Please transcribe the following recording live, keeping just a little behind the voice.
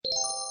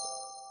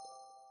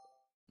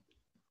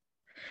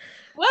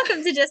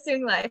Welcome to Just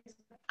Doing Life.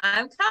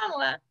 I'm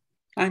Kamala.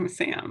 I'm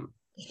Sam.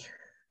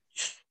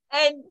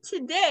 And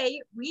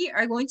today we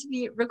are going to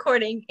be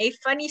recording a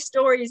funny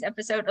stories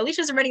episode.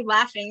 Alicia's already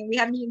laughing. We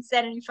haven't even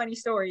said any funny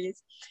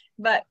stories.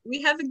 But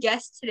we have a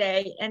guest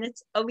today, and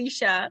it's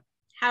Alicia.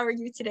 How are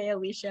you today,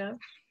 Alicia?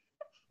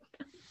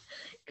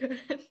 Good.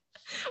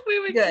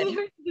 Wait, Good. can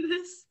you do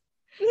this?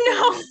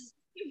 No.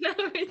 No,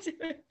 wait, do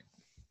it.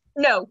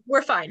 No,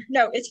 we're fine.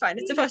 No, it's fine.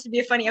 It's supposed to be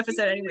a funny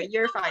episode anyway.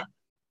 You're fine.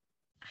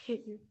 I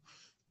hate you.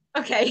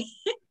 Okay.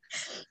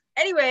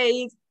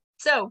 Anyways,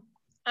 so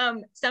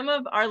some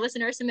of our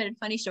listeners submitted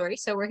funny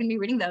stories, so we're going to be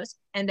reading those,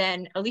 and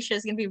then Alicia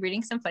is going to be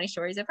reading some funny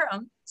stories of her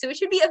own, so it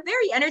should be a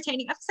very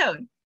entertaining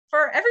episode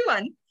for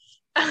everyone.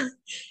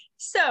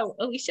 So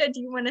Alicia, do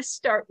you want to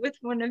start with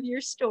one of your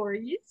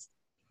stories?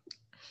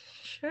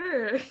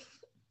 Sure.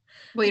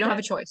 Well, you don't have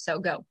a choice, so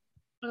go.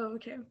 Oh,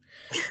 okay.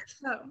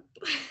 So,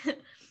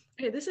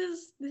 okay, this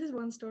is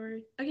one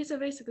story. Okay, so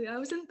basically, I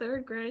was in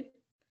 3rd grade.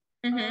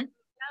 Mm-hmm.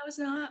 I was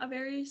not a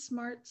very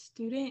smart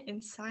student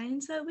in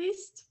science, at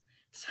least.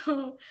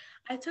 So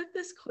I took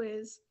this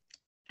quiz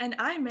and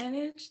I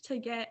managed to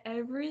get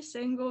every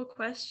single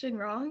question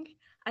wrong.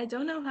 I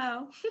don't know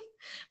how,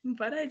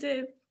 but I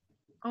did.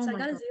 Oh, So I my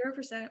got God.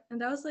 a 0%,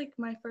 and that was like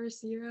my first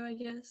 0, I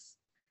guess.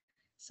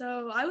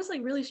 So I was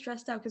like really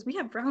stressed out because we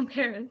have brown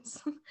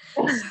parents.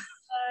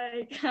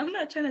 Like, I'm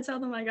not trying to tell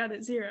them I got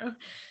a 0.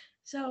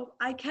 So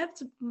I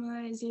kept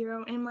my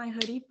 0 in my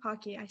hoodie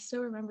pocket. I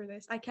still remember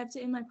this. I kept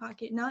it in my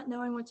pocket, not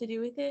knowing what to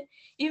do with it,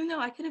 even though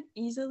I could have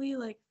easily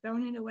like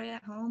thrown it away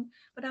at home.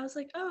 But I was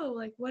like, oh,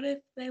 like what if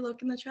they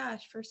look in the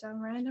trash for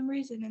some random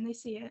reason and they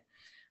see it?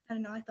 I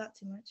don't know. I thought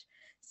too much.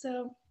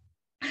 So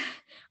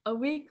a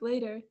week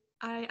later,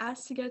 I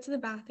asked to go to the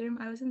bathroom.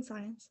 I was in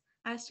science.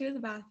 I asked to go to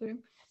the bathroom,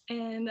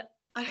 and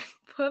I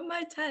put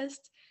my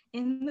test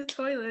in the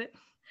toilet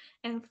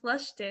and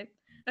flushed it.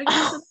 Okay,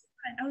 so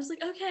I was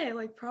like, okay,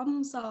 like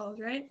problem solved,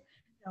 right?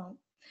 No.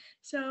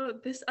 So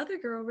this other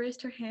girl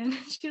raised her hand.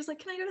 She was like,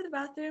 can I go to the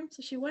bathroom?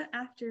 So she went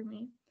after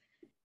me,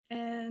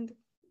 and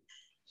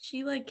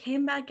she like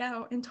came back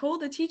out and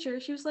told the teacher.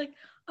 She was like,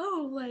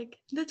 oh, like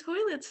the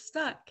toilet's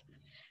stuck.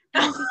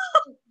 And the teacher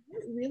was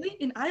like, really?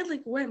 And I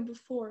like went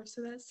before,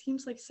 so that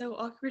seems like so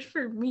awkward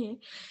for me.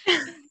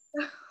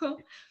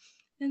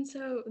 And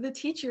so the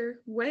teacher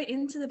went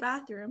into the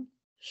bathroom.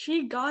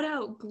 She got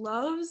out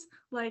gloves,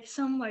 like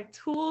some like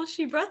tools.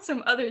 She brought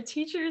some other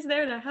teachers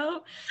there to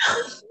help.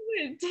 And she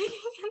went digging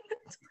in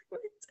the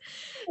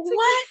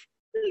toilet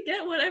to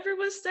get whatever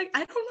was stuck.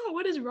 I don't know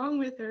what is wrong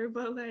with her,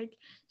 but like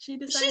she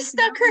decided She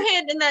stuck her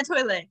hand in that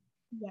toilet.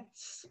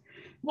 Yes.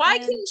 Why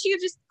couldn't she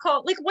have just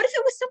called? Like, what if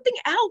it was something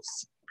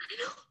else?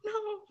 I don't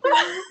know.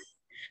 I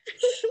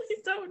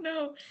really don't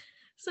know.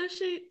 So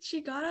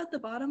she got out the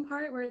bottom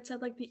part where it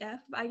said like the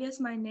F, but I guess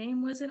my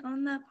name wasn't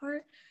on that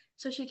part.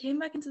 So she came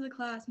back into the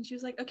class and she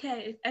was like,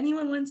 okay, if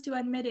anyone wants to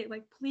admit it,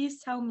 like,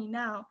 please tell me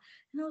now.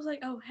 And I was like,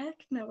 oh, heck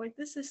no. Like,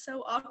 this is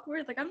so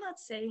awkward. Like, I'm not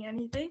saying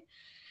anything.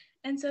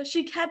 And so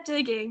she kept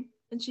digging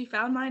and she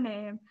found my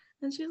name.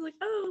 And she was like,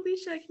 oh,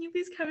 Alicia, can you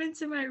please come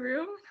into my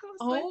room?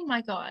 And I was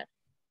my God.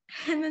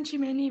 And then she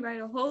made me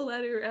write a whole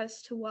letter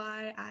as to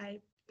why I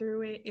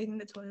threw it in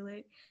the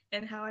toilet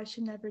and how I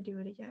should never do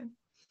it again.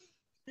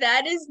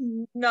 That is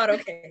not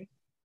okay.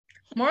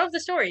 Moral of the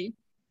story,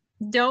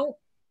 don't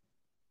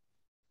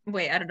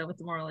wait, I don't know what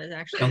the moral is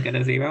actually. Don't get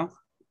a 0.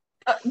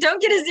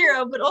 Don't get a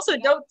 0, but also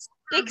don't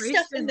stick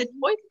stuff in the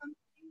toilet.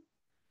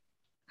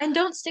 And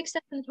don't stick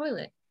stuff in the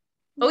toilet.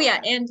 Oh yeah,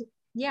 and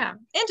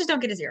just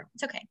don't get a 0.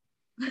 It's okay.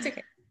 It's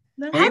okay.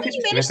 Or you could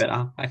just rip it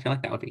off. I feel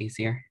like that would be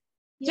easier.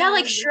 Yeah,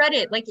 like shred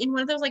it, like in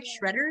one of those like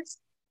shredders.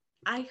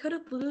 I could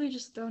have literally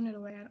just thrown it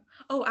away.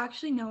 Oh,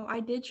 actually, no.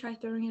 I did try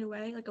throwing it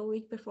away like a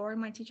week before.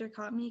 My teacher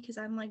caught me because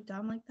I'm like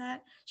dumb like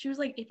that. She was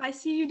like, if I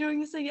see you doing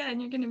this again,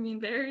 you're going to be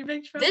in very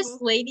big trouble. This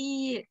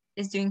lady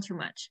is doing too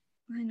much.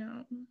 I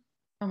know.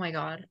 Oh my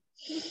God.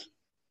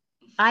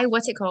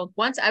 What's it called?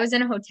 Once I was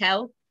in a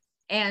hotel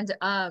and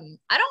I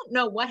don't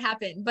know what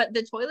happened, but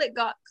the toilet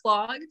got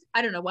clogged.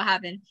 I don't know what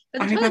happened,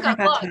 but the toilet got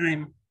clogged.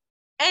 Time.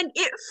 And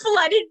it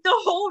flooded the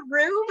whole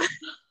room.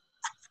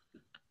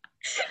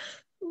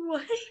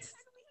 What?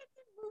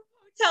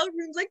 Hotel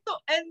rooms, like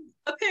and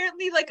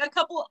apparently like a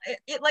couple,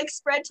 it like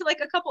spread to like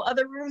a couple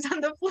other rooms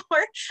on the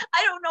floor.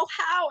 I don't know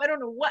how. I don't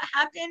know what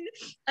happened.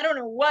 I don't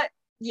know what.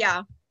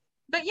 Yeah,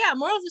 but yeah.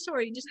 Moral of the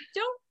story: just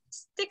don't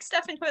stick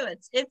stuff in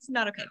toilets. It's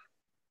not okay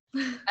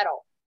at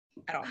all.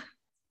 At all.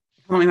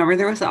 Well, remember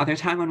there was the other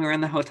time when we were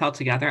in the hotel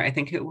together. I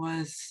think it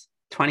was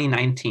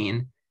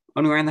 2019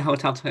 when we were in the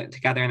hotel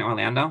together in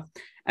Orlando.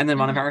 And then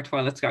one of our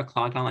toilets got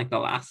clogged on like the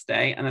last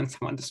day. And then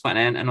someone just went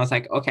in and was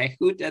like, okay,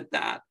 who did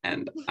that?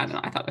 And I don't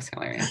know, I thought it was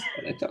hilarious,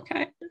 but it's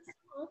okay. It's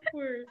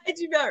awkward. I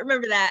do not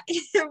remember that,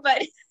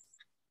 but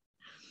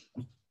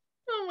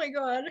oh my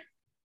God.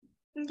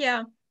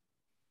 Yeah.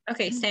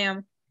 Okay,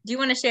 Sam, do you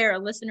want to share a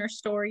listener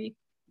story?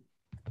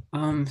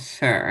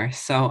 Sure.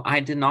 So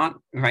I did not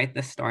write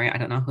this story. I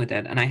don't know who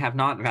did. And I have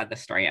not read the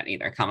story yet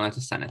either. Kamala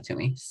just sent it to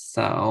me.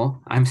 So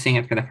I'm seeing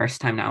it for the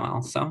first time now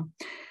also.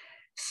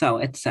 So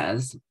it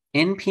says,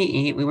 In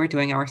PE, we were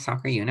doing our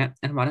soccer unit,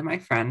 and one of my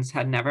friends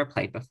had never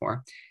played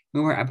before. We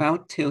were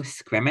about to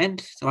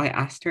scrimmage, so I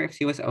asked her if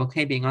she was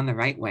okay being on the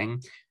right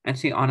wing, and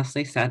she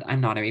honestly said,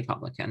 I'm not a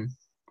Republican.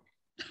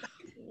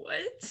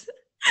 What?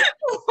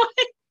 What?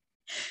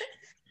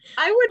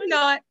 I would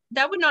not,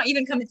 that would not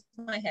even come into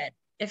my head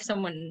if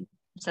someone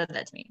said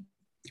that to me.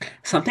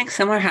 Something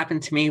similar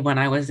happened to me when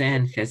I was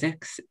in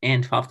physics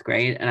in 12th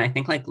grade, and I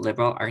think like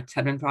liberal arts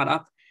had been brought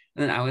up.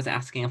 And then I was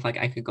asking if like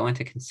I could go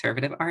into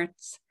conservative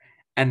arts.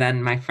 And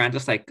then my friend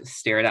just like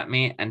stared at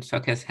me and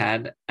shook his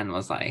head and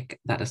was like,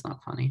 that is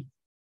not funny.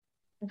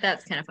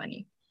 That's kind of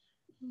funny.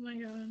 Oh my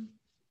god.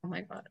 Oh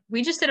my God.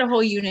 We just did a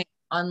whole unit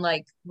on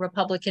like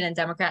Republican and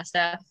Democrat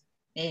stuff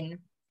in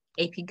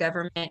AP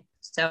government.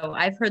 So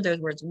I've heard those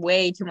words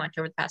way too much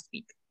over the past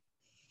week.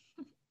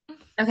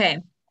 Okay.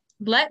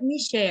 Let me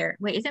share.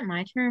 Wait, is it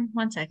my turn?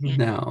 1 second.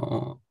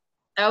 No.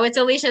 Oh, it's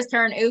Alicia's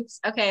turn. Oops.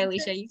 Okay,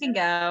 Alicia, you can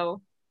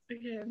go.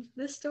 Okay,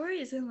 this story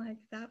isn't like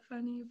that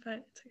funny,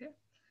 but it's okay.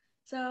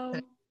 So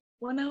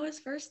when I was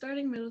first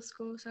starting middle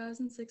school, so I was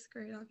in 6th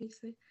grade,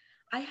 obviously,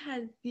 I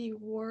had the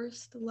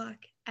worst luck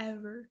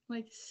ever,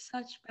 like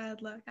such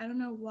bad luck. I don't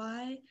know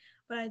why,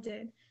 but I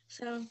did.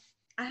 So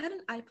I had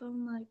an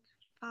iPhone like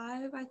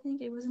 5, I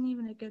think. It wasn't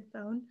even a good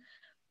phone,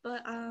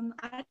 but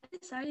I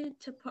decided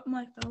to put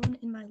my phone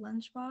in my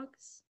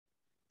lunchbox.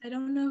 I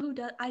don't know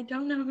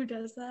who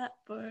does that,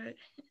 but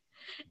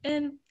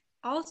and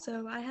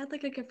also I had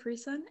like a Capri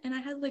Sun and I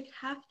had like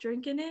half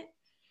drink in it,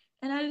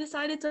 and I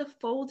decided to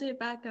fold it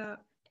back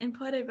up and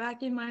put it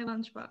back in my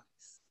lunchbox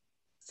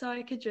so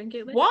I could drink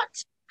it later. What?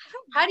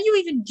 How do you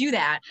even do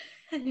that?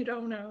 I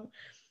don't know.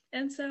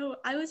 And so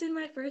I was in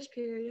my first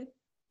period.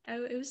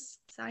 It was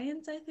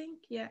science, I think.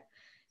 Yeah.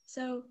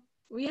 So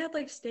we had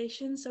like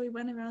stations, so we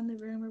went around the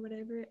room or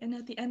whatever. And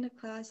at the end of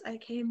class, I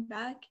came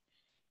back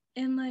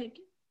and like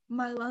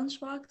my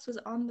lunchbox was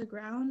on the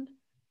ground.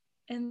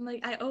 And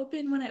like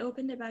when I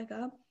opened it back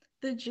up,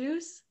 the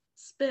juice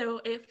spill,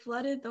 it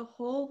flooded the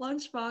whole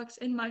lunchbox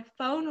and my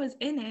phone was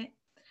in it.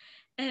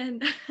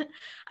 And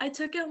I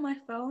took out my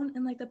phone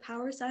and like the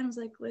power sign was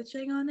like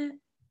glitching on it.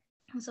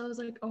 And so I was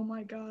like, oh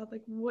my God,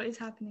 like what is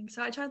happening?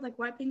 So I tried like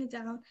wiping it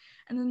down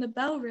and then the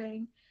bell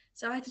rang.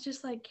 So I had to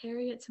just like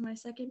carry it to my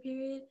second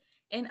period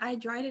and I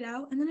dried it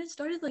out and then it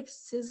started like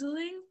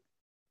sizzling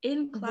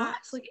in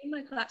class, What? like in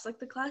my class, like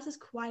the class is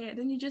quiet.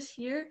 Then you just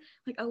hear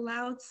like a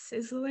loud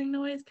sizzling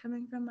noise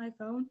coming from my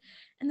phone.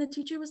 And the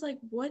teacher was like,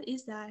 what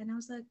is that? And I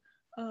was like,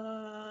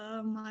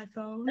 my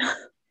phone.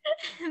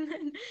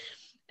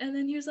 and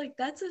then he was like,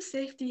 that's a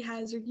safety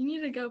hazard. You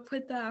need to go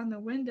put that on the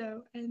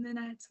window. And then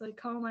I had to like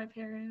call my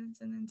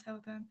parents and then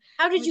tell them.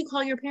 How did like, you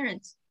call your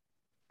parents?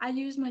 I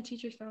used my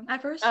teacher's phone.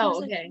 At first, he was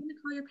like, okay. you want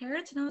to call your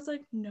parents? And I was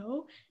like,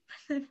 no.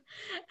 and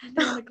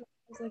then I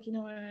was like, you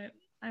know what?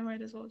 I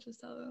might as well just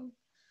tell them.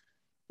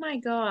 My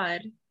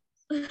God.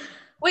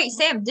 Wait,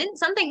 Sam, didn't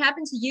something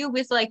happen to you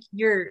with like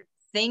your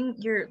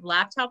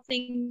laptop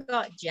thing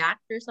got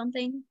jacked or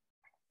something?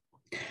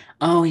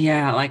 Oh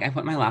yeah, like I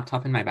put my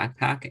laptop in my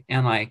backpack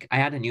and like I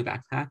had a new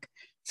backpack.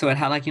 So it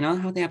had like, you know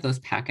how they have those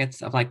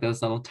packets of like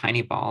those little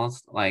tiny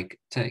balls like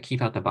to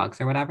keep out the bugs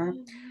or whatever.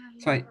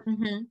 So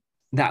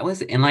that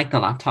was in like the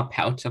laptop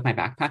pouch of my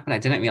backpack, but I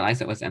didn't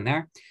realize it was in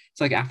there.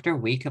 So like after a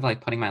week of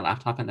like putting my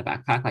laptop in the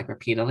backpack like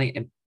repeatedly,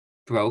 it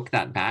broke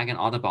that bag and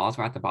all the balls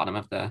were at the bottom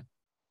of the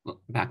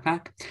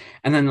backpack.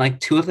 And then like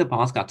 2 of the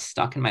balls got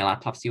stuck in my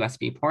laptop's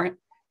USB port.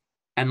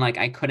 And like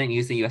I couldn't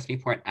use the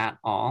USB port at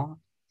all.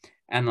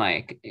 And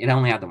like it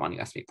only had the one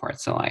USB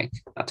port. So like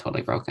that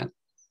totally broke it.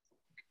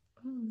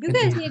 You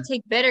guys need to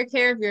take better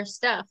care of your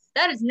stuff.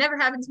 That has never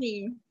happened to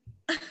me.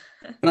 But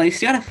at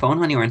least you had a phone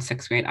when you were in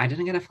 6th grade. I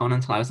didn't get a phone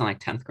until I was in like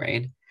 10th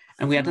grade.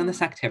 And we had done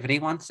this activity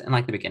once in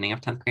like the beginning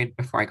of 10th grade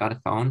before I got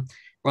a phone,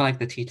 where like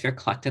the teacher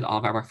collected all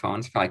of our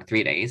phones for like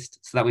 3 days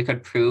so that we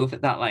could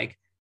prove that like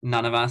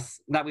none of us,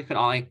 that we could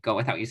all like go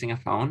without using a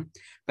phone.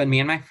 But me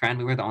and my friend,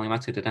 we were the only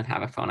ones who didn't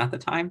have a phone at the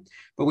time.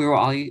 But we were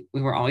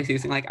always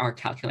using like our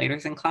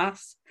calculators in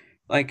class.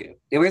 Like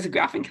it was a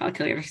graphing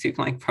calculator, so you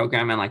can like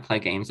program and like play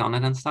games on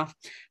it and stuff.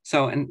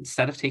 So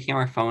instead of taking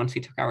our phones,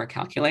 we took our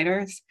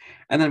calculators,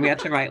 and then we had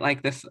to write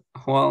like this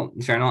whole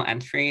journal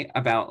entry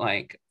about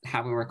like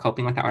how we were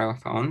coping without our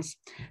phones.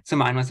 So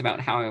mine was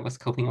about how I was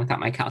coping without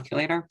my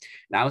calculator.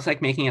 And I was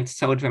like making it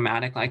so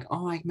dramatic, like,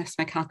 oh, I missed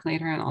my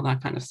calculator and all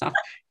that kind of stuff.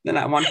 Then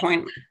at one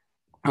point,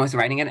 I was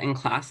writing it in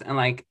class, and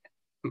like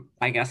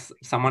I guess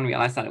someone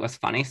realized that it was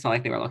funny. So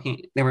like they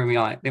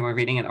were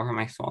reading it over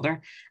my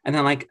shoulder. And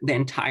then like the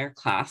entire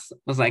class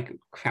was like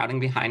crowding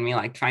behind me,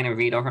 like trying to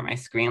read over my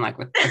screen, like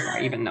before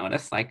I even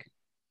noticed. Like,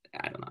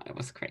 I don't know, it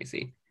was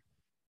crazy.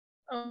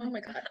 Oh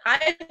my God.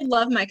 I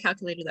love my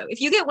calculator though.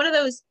 If you get one of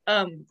those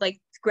like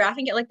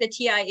graphing it like the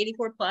TI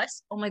 84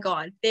 plus, oh my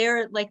God,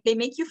 they're like they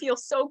make you feel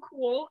so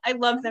cool. I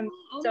love them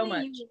so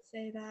much. You would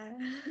say that.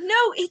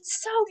 No, it's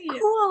so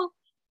cool.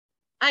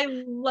 I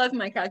love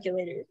my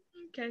calculator.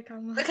 Okay,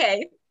 come on.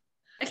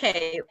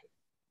 Okay.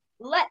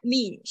 Let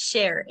me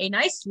share a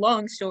nice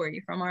long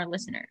story from our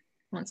listener.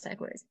 One sec,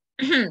 where is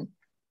it?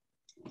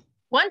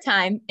 One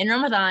time in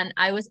Ramadan,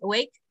 I was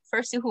awake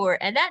for suhoor,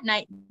 and that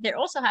night there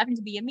also happened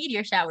to be a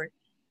meteor shower.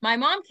 My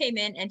mom came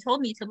in and told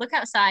me to look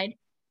outside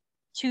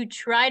to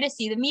try to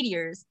see the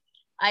meteors.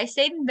 I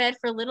stayed in bed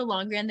for a little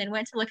longer and then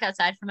went to look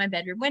outside from my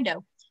bedroom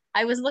window.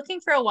 I was looking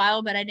for a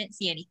while, but I didn't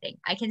see anything.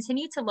 I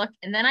continued to look,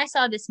 and then I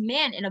saw this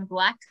man in a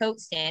black coat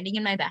standing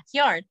in my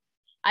backyard.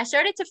 I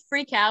started to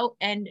freak out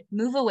and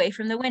move away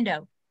from the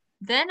window.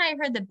 Then I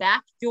heard the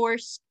back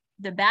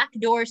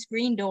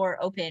screen door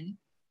open,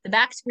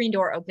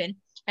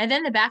 and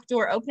then the back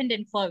door opened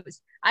and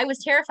closed. I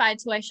was terrified,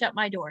 so I shut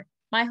my door.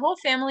 My whole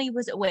family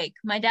was awake.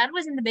 My dad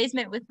was in the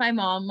basement with my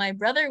mom. My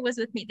brother was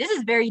with me. This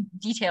is very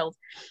detailed.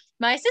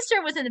 My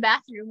sister was in the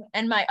bathroom,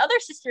 and my other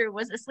sister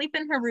was asleep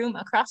in her room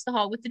across the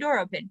hall with the door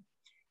open.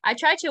 I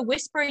tried to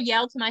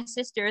yell to my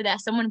sister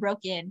that someone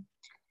broke in.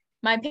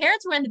 My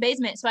parents were in the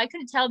basement, so I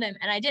couldn't tell them,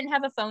 and I didn't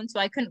have a phone, so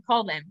I couldn't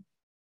call them.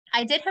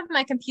 I did have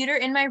my computer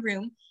in my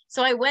room,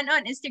 so I went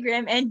on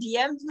Instagram and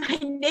DM'd my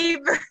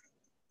neighbor.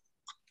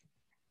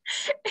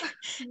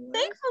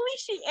 Thankfully,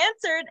 she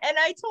answered, and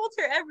I told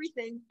her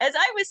everything. As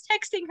I was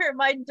texting her,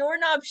 my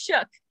doorknob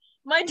shook.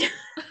 My door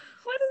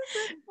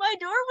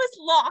was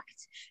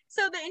locked,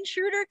 so the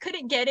intruder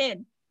couldn't get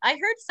in. I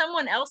heard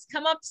someone else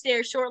come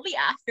upstairs shortly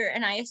after,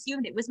 and I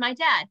assumed it was my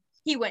dad.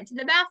 He went to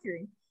the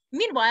bathroom.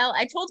 Meanwhile,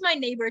 I told my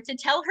neighbor to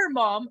tell her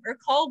mom or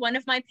call one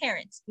of my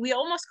parents. We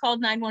almost called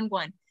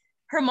 911.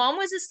 Her mom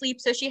was asleep,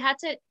 so she had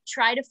to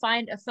try to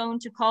find a phone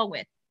to call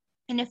with.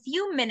 In a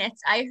few minutes,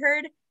 I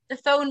heard the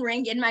phone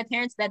ring in my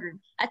parents'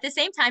 bedroom. At the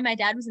same time, my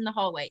dad was in the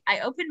hallway.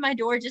 I opened my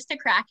door just a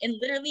crack and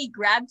literally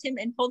grabbed him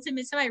and pulled him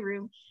into my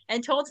room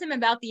and told him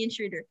about the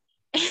intruder.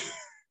 In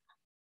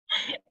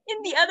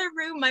the other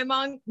room, my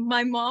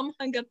mom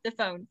hung up the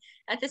phone.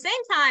 At the same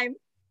time,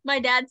 my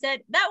dad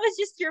said, "That was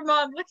just your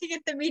mom looking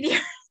at the meteor."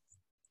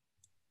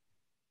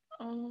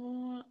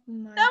 Oh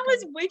my That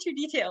was way too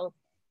detailed.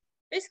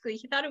 Basically,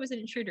 he thought it was an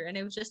intruder and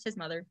it was just his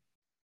mother.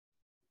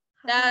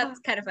 That's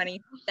kind of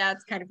funny.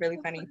 That's kind of really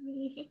funny.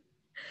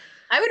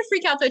 I would have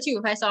freaked out though too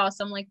if I saw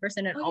some like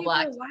person in all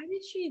black. Why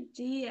did she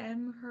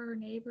DM her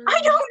neighbor?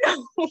 I don't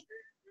know. Like,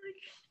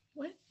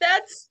 what?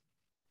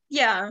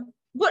 Yeah.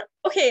 What?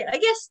 Okay, I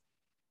guess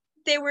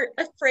they were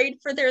afraid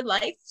for their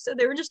life, so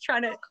they were just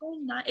trying to.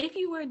 If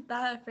you were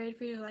that afraid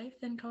for your life,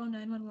 then call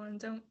 911.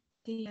 Don't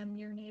DM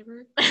your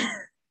neighbor.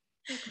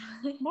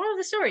 Moral of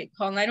the story: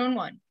 call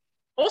 911.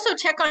 Also,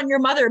 check on your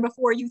mother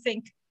before you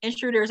think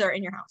intruders are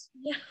in your house.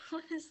 Yeah.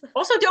 What is that?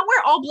 Also, don't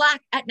wear all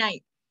black at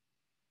night.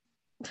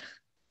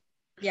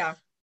 Yeah.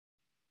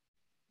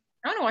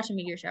 I want to watch a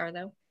meteor shower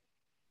though.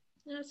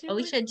 Yeah,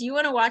 Alicia, do you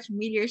want to watch a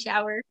meteor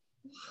shower?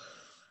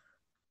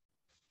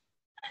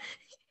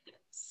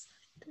 Yes,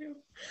 I do.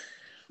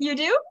 You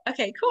do?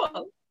 Okay,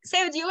 cool.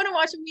 Sam, do you want to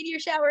watch a meteor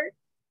shower?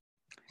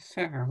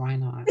 Sure, why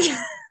not?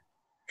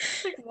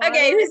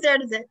 Okay, who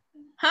started it?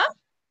 Huh?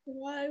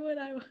 Why would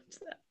I watch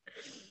that?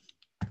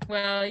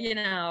 Well,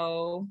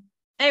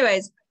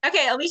 Anyways,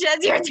 okay, Alicia,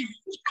 it's your turn.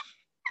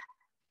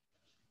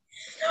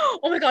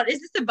 Oh my god, is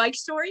this the bike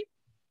story?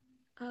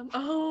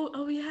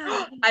 Oh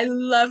yeah. I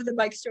love the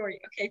bike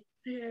story. Okay.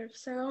 Yeah,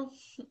 so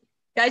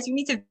guys, you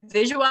need to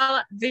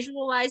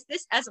visualize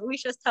this as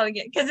Alicia's telling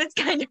it because it's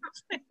kind of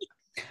funny.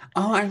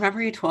 Oh, I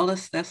remember you told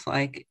us this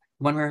like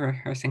when we were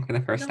rehearsing for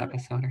the first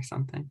episode or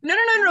something. No.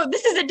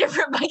 This is a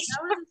different bike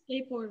story. That was a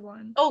skateboard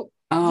one. Oh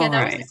yeah,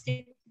 that right. was the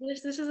skateboard.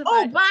 This is a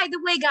Oh, by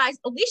the way, guys,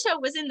 Alicia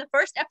was in the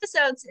first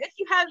episode, so if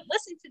you haven't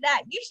listened to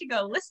that, you should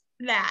go listen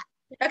to that.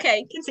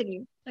 Okay,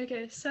 continue.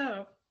 Okay,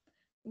 so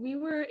we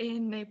were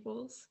in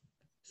Naples.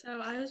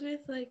 So I was with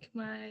like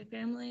my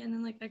family and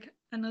then like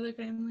another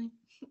family.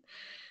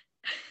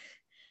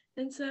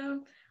 And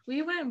so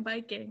we went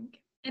biking.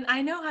 And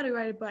I know how to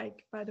ride a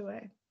bike, by the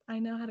way. I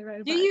know how to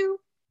ride a bike. Do you?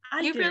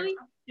 I you do. really?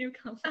 You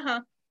come.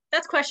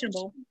 That's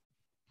questionable.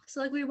 So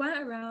like we went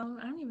around,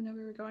 I don't even know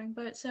where we were going,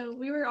 but so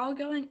we were all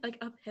going like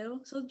uphill.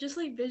 So just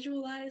like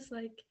visualize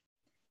like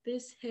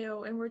this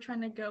hill and we're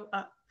trying to go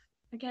up.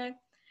 Okay.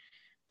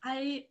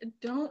 I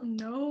don't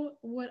know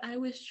what I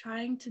was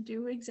trying to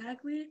do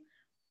exactly,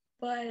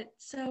 but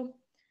so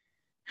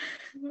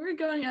we're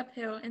going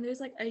uphill and there's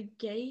like a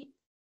gate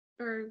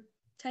or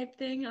type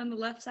thing on the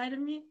left side of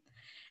me.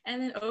 And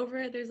then over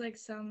it, there's like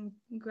some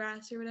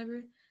grass or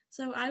whatever.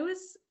 So I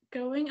was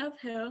going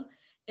uphill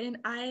and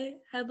I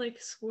had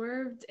like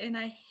swerved and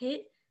I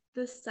hit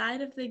the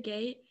side of the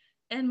gate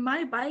and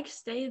my bike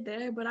stayed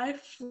there, but I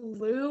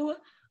flew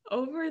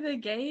over the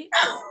gate.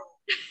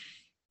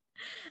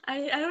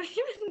 I don't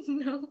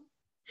even know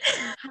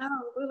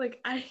how, like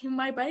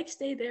my bike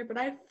stayed there, but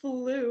I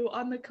flew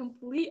on the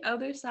complete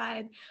other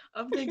side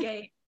of the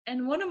gate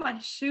and one of my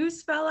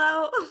shoes fell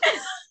out.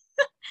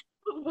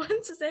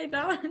 Once they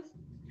gone, I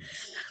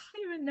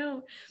don't even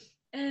know.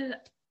 And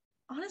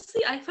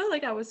honestly, I felt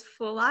like I was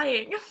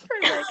flying for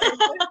like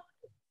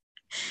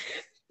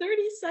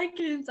 30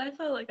 seconds. I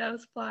felt like I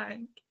was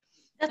flying.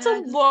 That's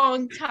a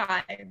long time.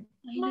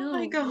 I know. Oh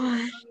my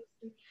god.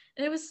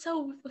 It was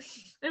so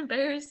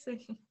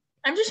embarrassing.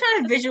 I'm just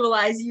trying to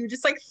visualize you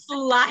just like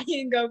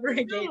flying over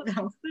a gate though.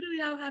 That's literally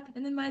how it happened.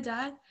 And then my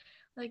dad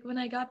Like when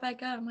I got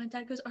back up, my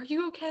dad goes, "Are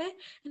you okay?"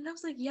 And I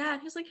was like, "Yeah."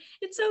 And he was like,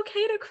 "It's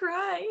okay to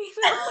cry."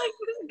 And I'm like,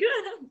 "It's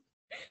good. I'm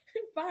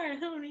fine. I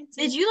don't need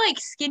to." Did you like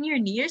skin your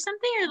knee or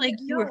something, or like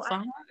you were No, I fine?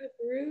 have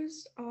a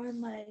bruise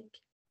on like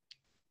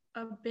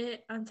a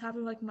bit on top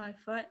of like my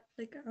foot,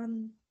 like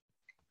on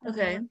I don't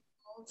know Okay. what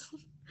it's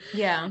called.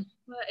 Yeah.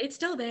 But it's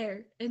still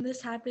there. And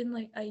this happened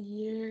like a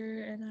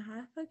year and a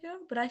half ago,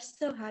 but I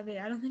still have it.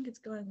 I don't think it's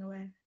going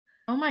away.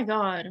 Oh my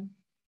God.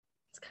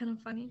 It's kind of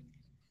funny.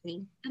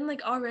 See. And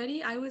like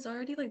already, I was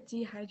already like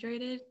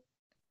dehydrated.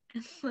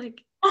 And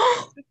like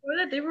Oh, before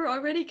that, they were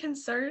already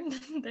concerned.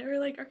 They were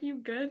like, "Are you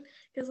good?"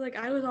 Because like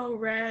I was all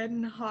red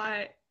and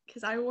hot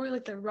because I wore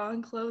like the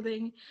wrong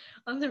clothing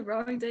on the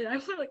wrong day. I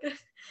wore like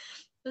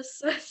a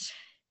sweatshirt.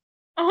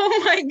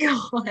 oh my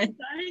God.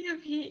 Dying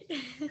of heat.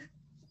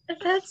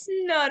 That's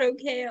not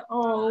okay at I'm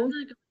all. not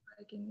going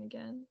biking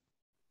again.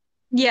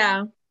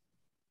 Yeah.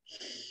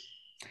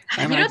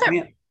 That You know reminds that.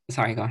 me.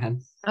 Sorry, go ahead.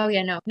 Oh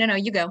yeah, no, no, no.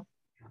 You go.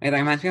 Wait, that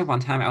reminds me of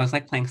one time I was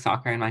like playing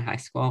soccer in my high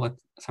school with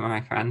some of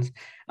my friends,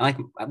 and,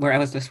 like where I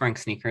was just wearing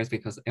sneakers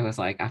because it was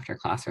like after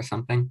class or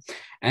something.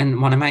 And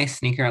one of my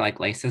sneaker like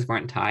laces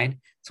weren't tied.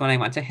 So when I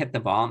went to hit the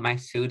ball, my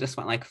shoe just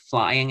went like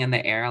flying in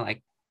the air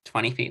like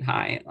 20 feet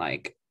high,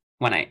 like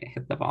when I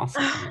hit the ball.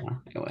 So yeah,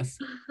 it was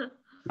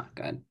not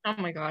good. Oh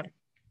my God.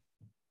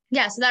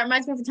 Yeah. So that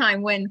reminds me of the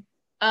time when,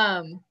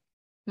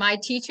 my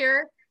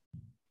teacher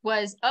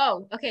was.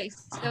 Oh, okay.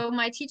 So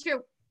my teacher.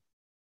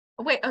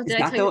 Wait. Oh, did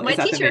I tell you? My Is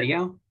that the teacher.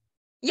 video?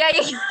 Yeah,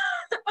 yeah, yeah.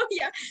 Oh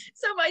yeah.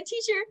 So my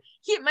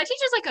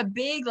teacher's like a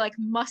big, like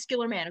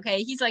muscular man.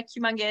 Okay, he's like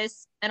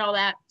humongous and all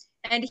that.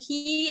 And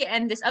he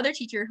and this other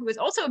teacher, who was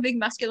also a big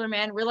muscular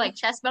man, were like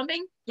chest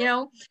bumping, you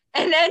know.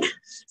 And then,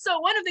 so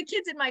one of the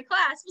kids in my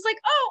class was like,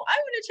 "Oh, I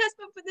want to chest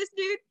bump with this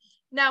dude."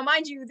 Now,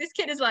 mind you, this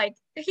kid is like,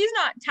 he's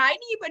not tiny,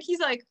 but he's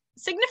like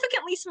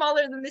significantly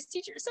smaller than this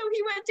teacher. So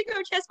he went to go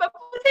chest bump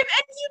with him,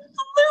 and he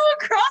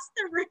flew across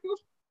the room.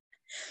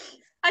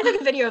 I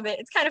took a video of it.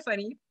 It's kind of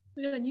funny.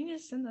 Yeah, you need to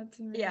send that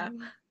to me. Yeah.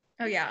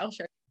 Oh yeah, I'll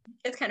show you.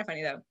 It's kind of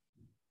funny though.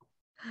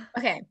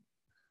 Okay.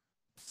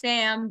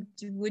 Sam,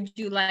 would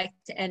you like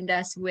to end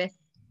us with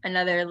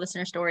another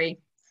listener story?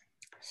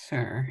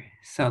 Sure.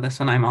 So this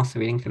one I'm also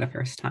reading for the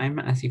first time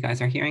as you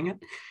guys are hearing it.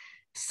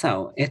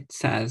 So it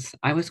says,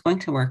 I was going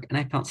to work and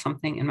I felt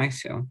something in my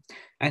shoe.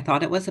 I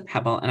thought it was a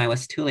pebble and I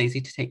was too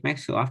lazy to take my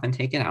shoe off and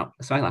take it out,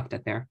 so I left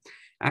it there.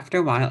 After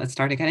a while, it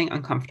started getting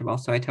uncomfortable,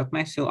 so I took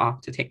my shoe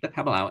off to take the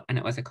pebble out and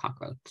it was a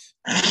cockroach.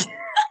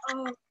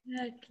 Oh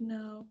heck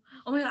no!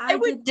 Oh my God, I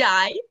would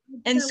die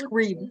and that with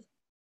scream.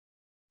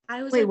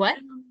 I was Wait, like what?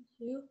 putting on my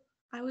shoe.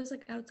 I was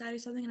like outside or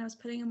something, and I was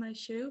putting on my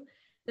shoe.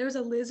 There was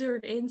a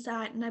lizard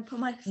inside, and I put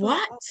my foot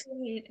What? all the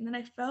way, and then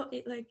I felt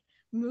it like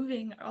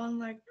moving on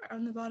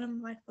the bottom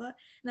of my foot,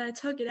 and then I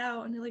took it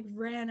out, and it like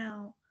ran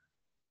out.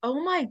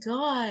 Oh my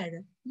God.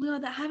 No,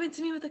 that happened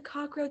to me with a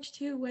cockroach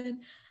too.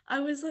 When I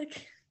was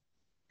like,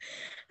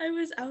 I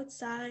was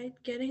outside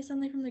getting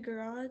something from the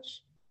garage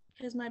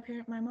because my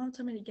mom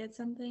told me to get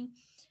something,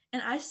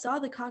 and I saw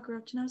the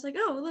cockroach, and I was like,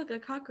 "Oh, look, a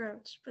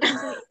cockroach!" But it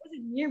was like it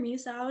wasn't near me,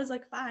 so I was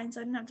like, "Fine,"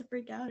 so I didn't have to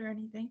freak out or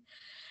anything.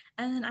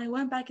 And then I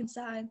went back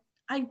inside.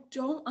 I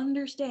don't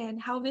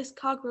understand how this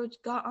cockroach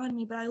got on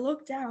me, but I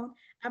looked down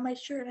at my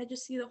shirt and I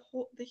just see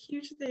the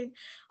huge thing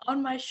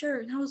on my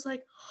shirt, and I was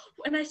like,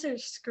 and I started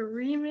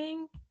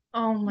screaming.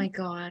 Oh my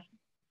God.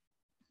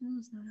 It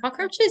was not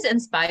Cockroaches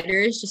and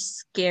spiders just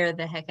scare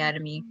the heck out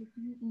of me.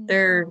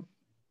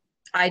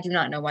 I do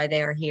not know why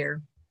they are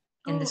here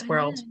in this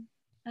world.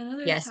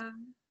 Another Yes.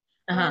 time,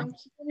 Uh-huh.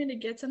 she told me to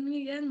get something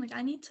again. Like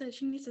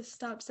she needs to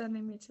stop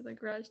sending me to the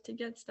garage to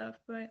get stuff.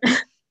 But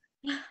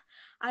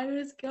I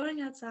was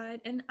going outside,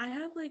 and I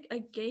have like a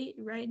gate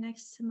right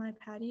next to my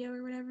patio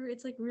or whatever.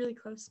 It's like really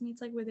close to me.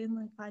 It's like within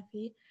like 5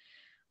 feet.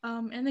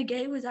 And the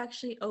gate was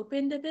actually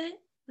opened a bit.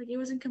 Like it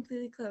wasn't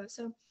completely closed.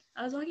 So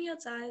I was walking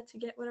outside to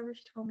get whatever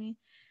she told me,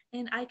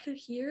 and I could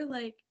hear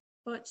like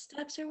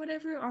footsteps or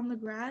whatever on the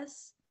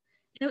grass.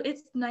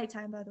 It's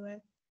nighttime, by the way.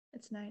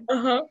 It's night.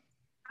 Uh-huh.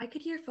 I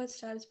could hear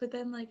footsteps, but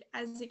then like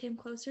as it came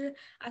closer,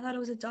 I thought it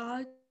was a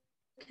dog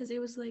because it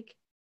was like,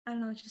 I don't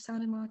know, it just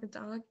sounded more like a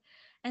dog.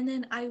 And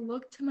then I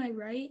looked to my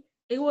right,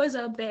 it was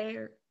a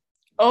bear.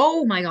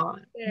 Oh my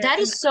God. That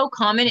And is so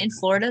common in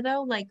Florida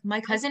though. Like my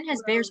cousin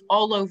has bears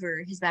all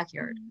over his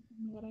backyard.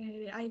 oh my God, I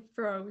hate it. I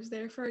froze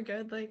there for a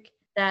good like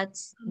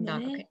That's a not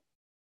minute. okay.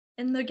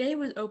 And the gate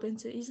was open,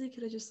 so easily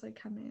could have just like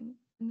come in.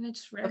 And then I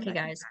just ran Okay, back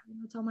guys. inside, and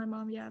I told my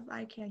mom, yeah,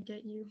 I can't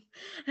get you.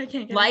 I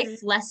can't get Life you.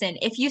 lesson.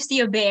 If you see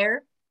a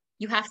bear,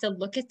 you have to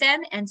look at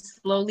them and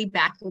slowly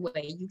back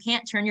away. You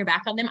can't turn your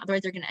back on them,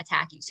 otherwise they're gonna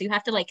attack you. So you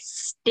have to like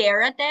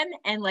stare at them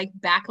and like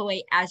back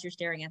away as you're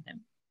staring at them.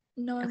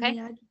 No, Okay?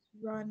 I just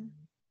run.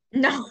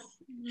 No,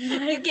 you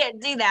Like,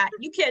 can't do that.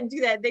 You can't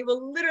do that. They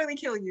will literally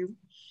kill you.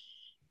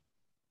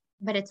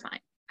 But it's fine.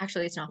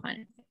 Actually, it's not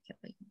fine.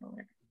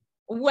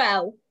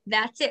 Well,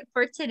 that's it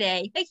for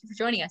today. Thank you for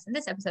joining us in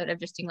this episode of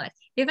Just Doing Life.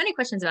 If you have any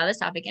questions about this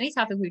topic, any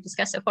topic we've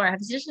discussed so far, have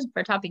suggestions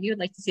for a topic you would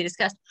like to see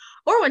discussed,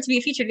 or want to be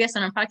a featured guest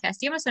on our podcast,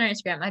 DM us on our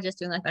Instagram at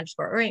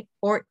justdoinglife_,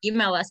 or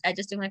email us at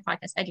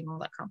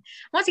justdoinglifepodcast@gmail.com.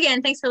 Once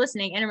again, thanks for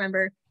listening, and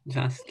remember,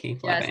 Just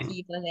keep just living.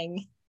 keep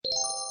living.